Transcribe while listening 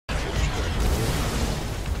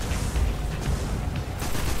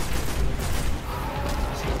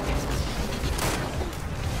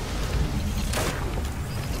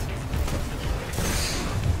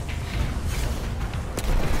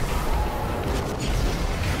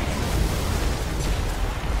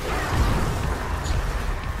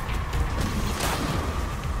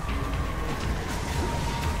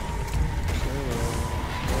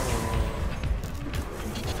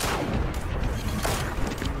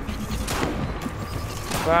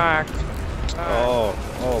back. Oh,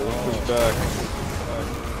 look who's back.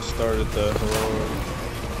 Started the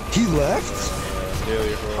heroic. He left?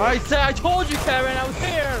 Daily heroic. I told you, Kevin, I was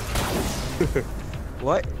here.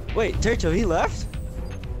 What? Wait, Turtle, he left?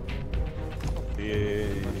 Yeah.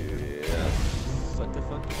 What the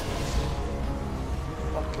fuck?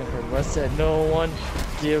 Fucking heard what I said. No one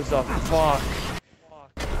gives a fuck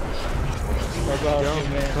about you,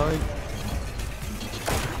 man.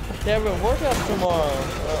 Kevin, workouts tomorrow.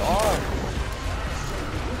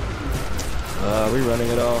 We running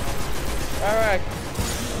it all. Alright.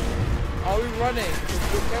 Are we running?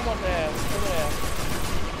 Come on there. Come there.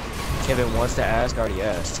 Kevin wants to ask, already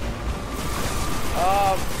asked.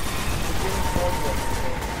 Oh,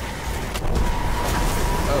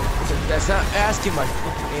 that's not asking my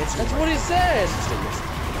fucking answer. That's what he said.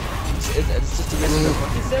 It's just a yes or no.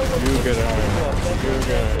 He said what You get out. You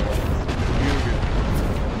get out. You get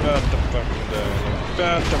out.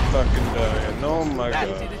 Got the fucking dying. Oh my god.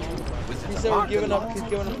 He said we're giving up. He's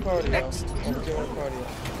giving up cardio. Next. We're giving up cardio.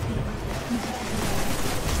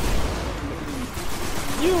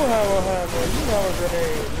 You have a hammer. You have a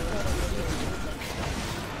grenade.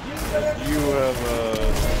 You have a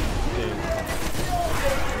thing.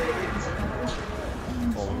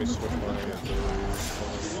 Oh, let me switch my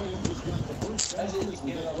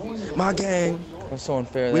My gang. That's so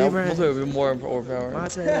unfair. We That ran. was a bit more overpowered. My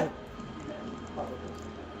turn.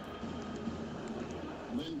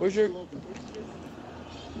 Where's your...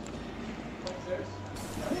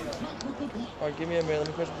 Alright, give me a minute. Let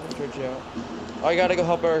me catch the Turkey out. I gotta go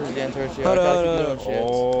help Eric again, Turkey. Hold on,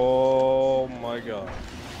 Oh my god.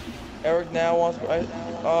 Eric now wants...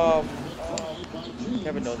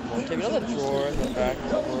 Kevin knows more. Kevin, you know that drawer in the back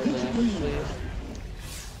drawer that you sleeve?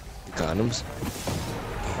 The condoms.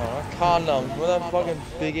 Condoms. Remember that fucking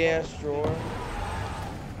big ass drawer?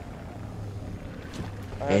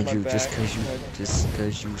 Andrew, just cause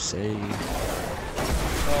you say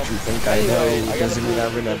you think I know doesn't mean I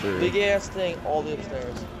remember. Big ass thing all the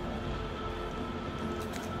upstairs.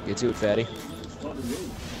 Get to it, fatty. You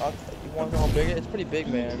want to know how big it is? It's pretty big,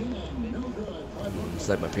 man. It's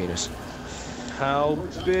like my penis. How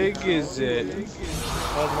big is it? That's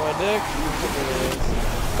my dick.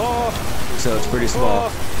 Oh! So it's pretty small.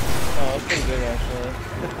 Oh, it's pretty big actually.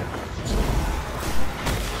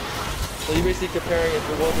 So you're basically comparing if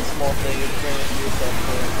it was a small thing, you're comparing it to yourself.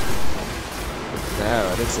 No,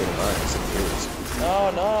 I didn't say mine, I said yours. No,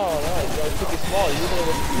 it could be small. You said it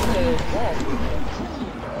was small.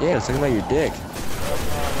 Yeah, I was talking about your dick. No.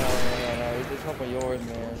 You're just talking about yours,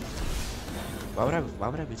 man. Why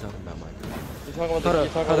would I be talking about mine? You're talking about the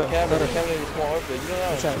cabinet. The cabinet is small or big. You don't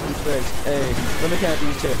know. Let's have these legs. Hey, let me count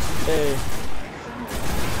these chips. Hey.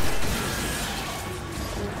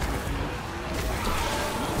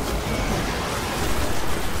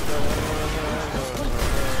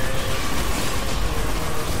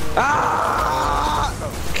 Ah!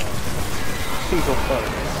 Single fuck.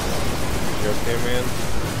 You okay, man?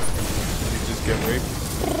 You just get raped?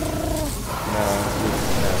 No.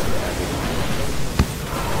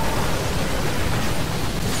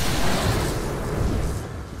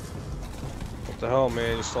 What the hell,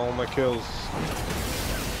 man? You stole my kills.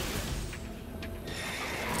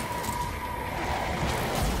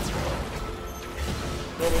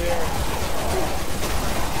 Over here.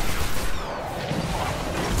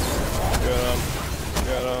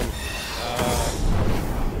 Get him.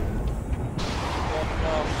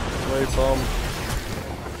 Rape him.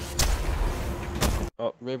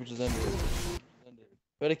 Oh, Rape just ended.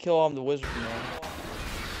 Better kill the wizard now.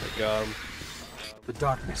 I got him. The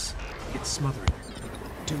darkness. It's smothering.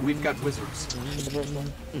 Dude, we've got wizards.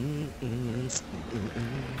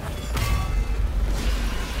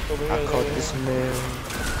 Over I here, caught this man.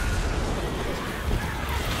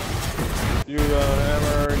 You got a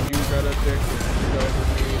hammer, you got a dick, you got a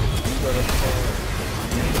grenade, you got a phone.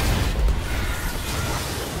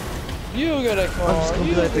 You got a car.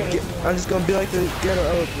 I'm just gonna be like the ghetto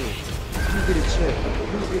elephant. You get a check.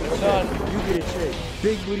 You get a check.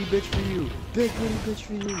 Big booty bitch for you. Big booty bitch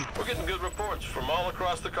for you. We're getting good reports from all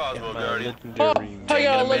across the Cosmo, Guardian. I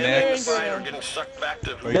got a legendary Fire gun. getting sucked back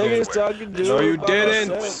to Niggas talking to No, you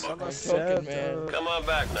didn't. I'm not joking, man. Come on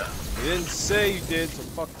back now. You didn't say you did, so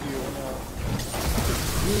fuck you.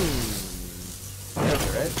 That's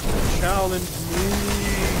right. Challenge me.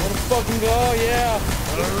 Let's fucking go, yeah.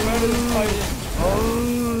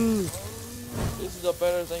 This is a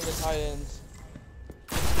better thing than Titans.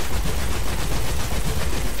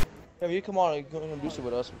 Yeah, you come on, you can do it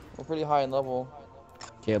with us. We're pretty high in level.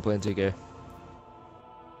 Can't play in 2K.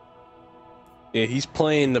 Yeah, he's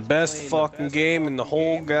playing the best fucking game in the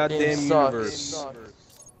whole goddamn universe.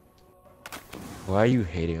 Why are you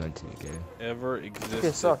hating on 2K? ever It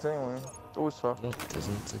existed. sucked anyway. It always sucked. No, it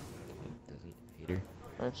doesn't. It doesn't. Hater.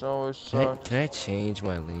 It's always Can I, sucked. can I change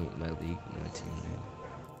my league, my team name?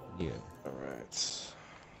 Yeah. Alright.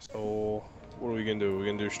 So, what are we gonna do? We're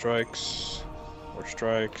gonna do strikes. More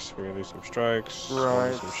strikes. We're gonna do some strikes. We're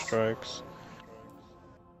gonna do some Right. strikes.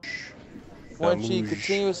 When she Damouge.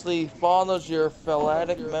 continuously follows your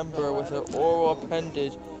phallic member with her oral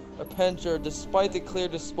appendage despite the clear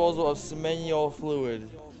disposal of seminal fluid.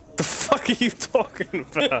 The fuck are you talking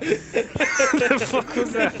about? The fuck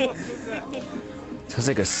was that? Sounds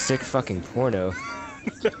like a sick fucking porno.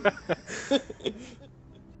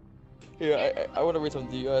 Here, I want to read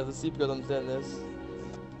something to you guys. Let's see if you guys understand this.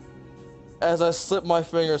 As I slip my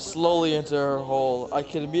finger slowly into her hole, I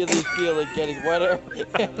can immediately feel it getting wetter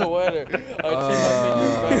and wetter. I take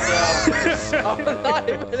my fingers back down. I'm not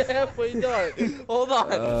even halfway done. Hold on.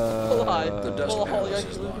 Hold on. Hold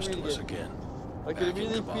on. I can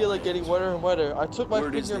immediately feel it getting wetter and wetter. I took my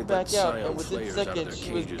finger back out, and within seconds,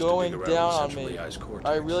 she was going down on me.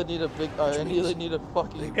 I really need a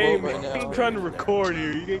fucking Hey boat right man, now. I'm trying to record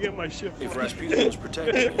you. You can get my shit. If Rasputin was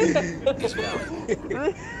protecting him, he's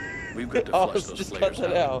valuable. We've got to Oh, flush those just cut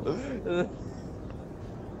flares that out. out.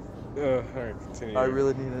 Alright, continue. I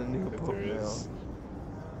really need a new If boat there now. is.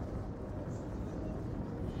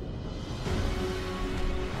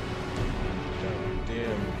 God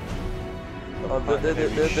damn.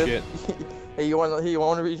 Shit. Hey, you want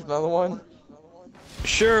to read another one?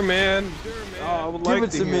 Sure, man. Oh, I would Give like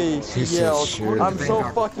it to hear me. it. She He said yelled. sure. I'm so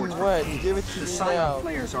fucking wet. Give it to The me silent now.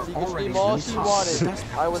 players are She could already scream all she loose. wanted.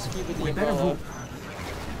 I was keeping the umbrella.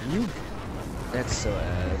 You. That's so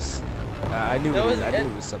ass. I knew That it was. was I it. knew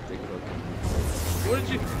it was something broken. What did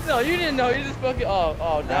you? No, you didn't know. You just fucking. Oh,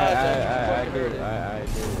 now I it's knew it. I knew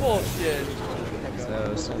it. Bullshit.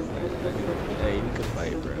 So hey, you can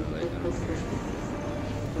fight, bro. Like,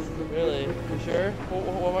 Really? You sure?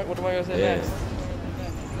 What am I gonna say yeah. next?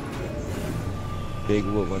 Big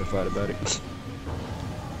Wolf wanna fight about it. Oh,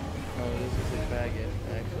 this is a faggot,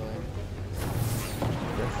 actually.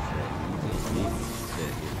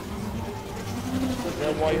 Is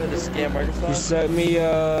that why you had to scam You Microsoft? set me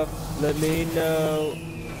up. Let me know.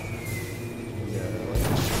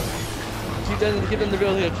 Keep them the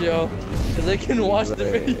real here, Joe. Because they can watch the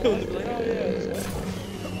video and be like, oh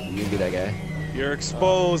yeah. You get that guy. You're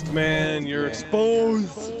exposed, man. You're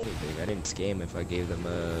exposed. I didn't scam if I gave them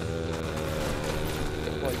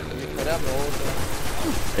Like, you cut out the whole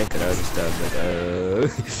thing. I cut other stuff, but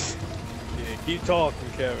Yeah, keep talking,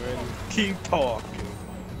 Kevin. Keep talking.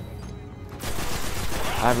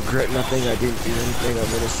 I regret nothing. I didn't do anything.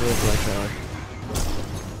 I'm innocent. Like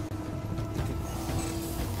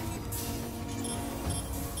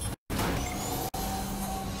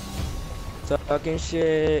talking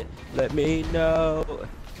shit. Let me know.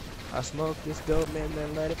 I smoke this dope, man.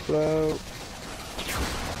 Then let it flow.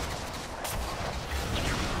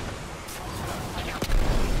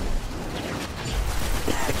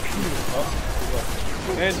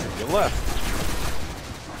 Andrew, you left.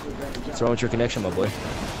 What's wrong with your connection, my boy?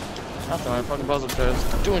 Nothing, I fucking buzz upstairs.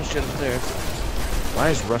 Doing shit upstairs. Why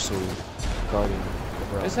is Russell guarding?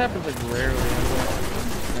 This happens like rarely.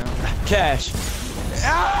 Cash.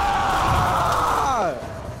 Ah!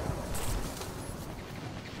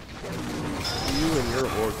 You and your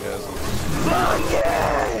orgasm. Fuck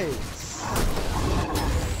yes!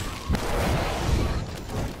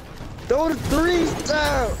 Throw the threes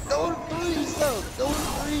down! Throw the threes down! Throw the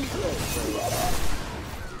threes down!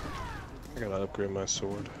 I gotta upgrade my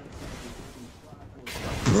sword.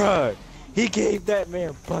 Bruh, he gave that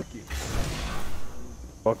man buckets.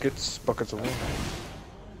 Buckets? Buckets of what?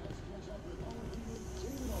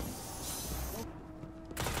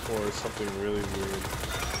 Or something really weird.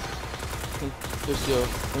 Just yo,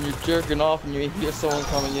 when you're jerking off and you hear someone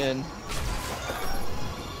coming in.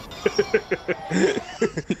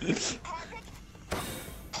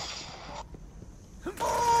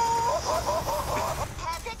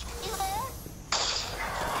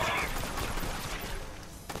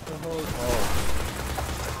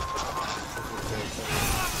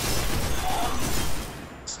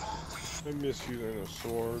 I miss using a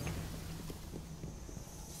sword.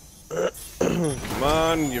 Come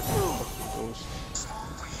on, you ghost.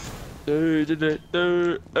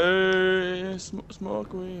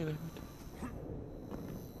 Smoke weed.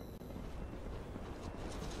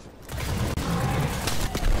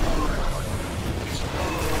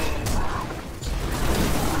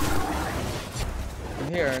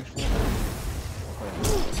 I'm here, actually.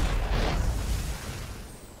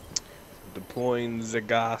 Deploying the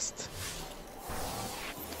Ghost.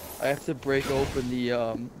 I have to break open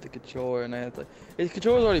the controller, and I have to. The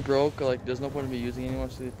controller's already broke. Like, there's no point in me using it anymore.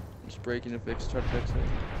 So just breaking and try to fix it.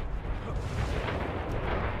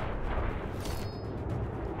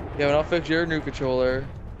 Yeah, and I'll fix your new controller.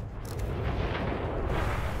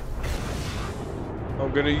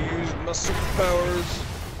 I'm gonna use my superpowers.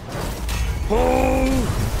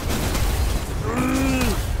 Oh!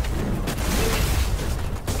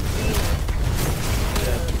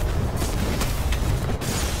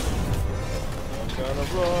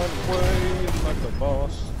 Run away like the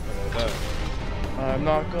boss. I'm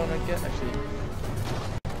not gonna get actually.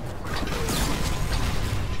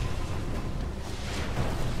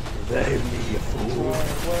 Save me, you fool.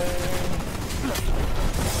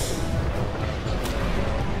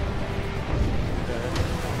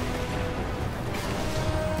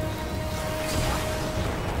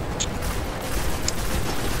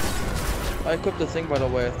 I equipped the thing by the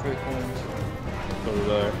way, 3 coins. So did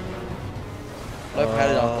I. I've had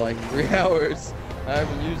it on for like 3 hours. I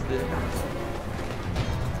haven't used it.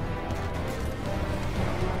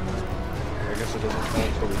 I guess it doesn't count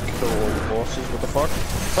until we kill all the bosses. What the fuck?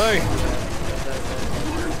 Hey!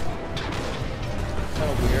 Kind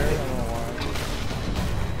of weird. I don't know why.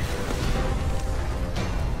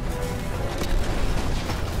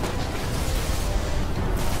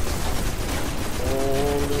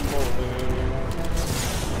 Holy moly.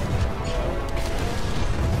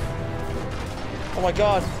 Oh my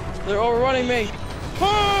god, they're overrunning me!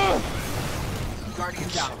 Ah! Guardian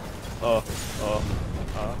down. No.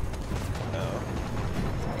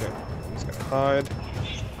 Okay, I'm just gonna hide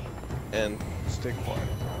and stay quiet.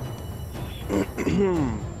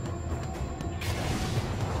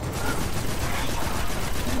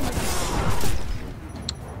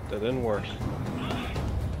 That didn't work.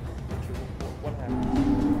 What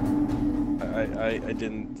happened? I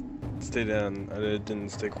didn't stay down. I didn't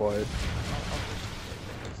stay quiet.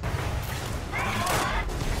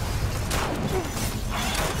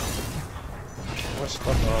 What's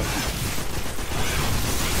stuck on?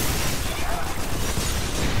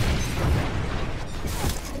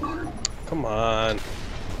 Come on.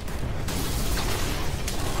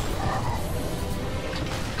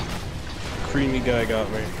 Creamy guy got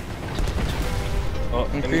me. Oh,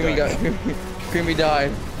 and Creamy got Creamy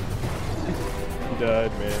died. He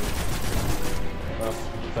died, man.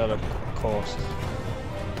 Without a cost.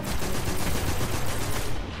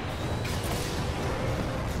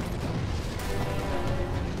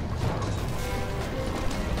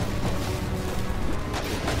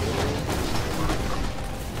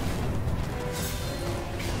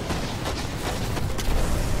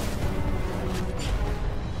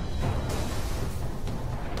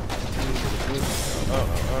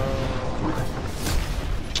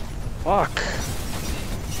 Fuck.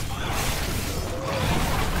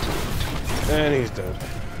 And he's dead.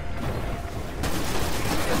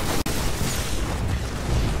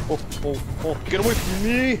 Oh, get away from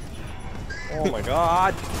me! Oh my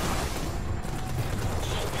god!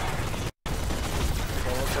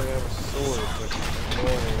 Unless I have a sword, but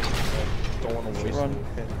annoying. I don't want to waste any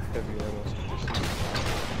heavy ammo.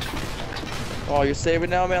 Oh, you're saving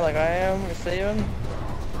now, man, like I am? You're saving?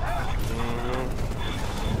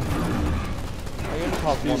 Are you in the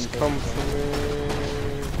top Please one? come for me.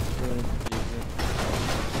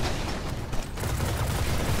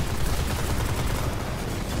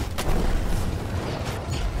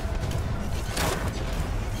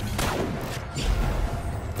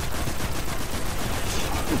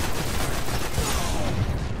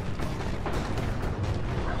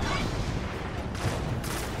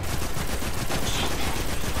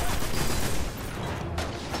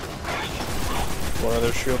 One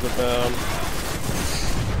other shield down.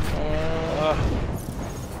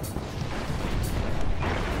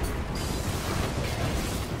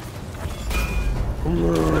 Come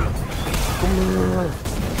here. Come here.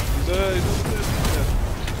 He's dead.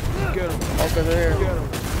 Get him. Okay, they're here. Get him.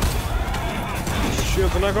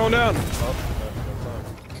 Shields are not going down. Oh,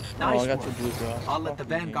 Oh, I Nice got one. your blue glass. I'll let the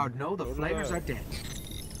Vanguard know the What flares was are dead.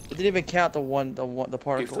 It didn't even count the If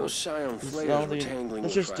particles. those scion I flares don't were think- tangling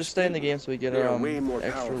let's with just stay in the game so we get they are way more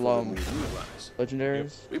extra powerful than we realize.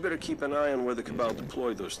 legendaries. We better keep an eye on where the Cabal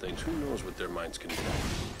deploy those things. Who knows what their minds can do?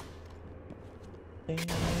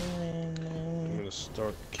 I'm gonna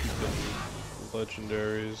start keeping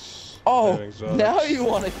legendaries. Oh, and exotics. now you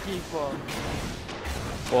want to keep them.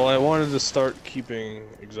 Well, I wanted to start keeping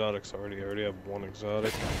exotics already. I already have one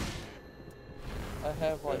exotic. I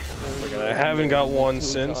have like. Like, I haven't got one 2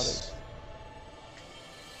 since.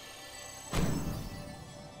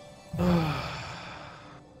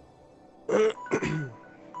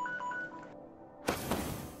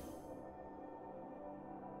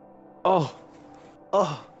 Oh.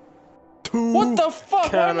 Oh. Two. What the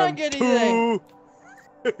fuck? Why didn't I get anything?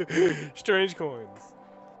 Two. Strange coins.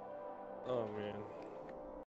 Oh man.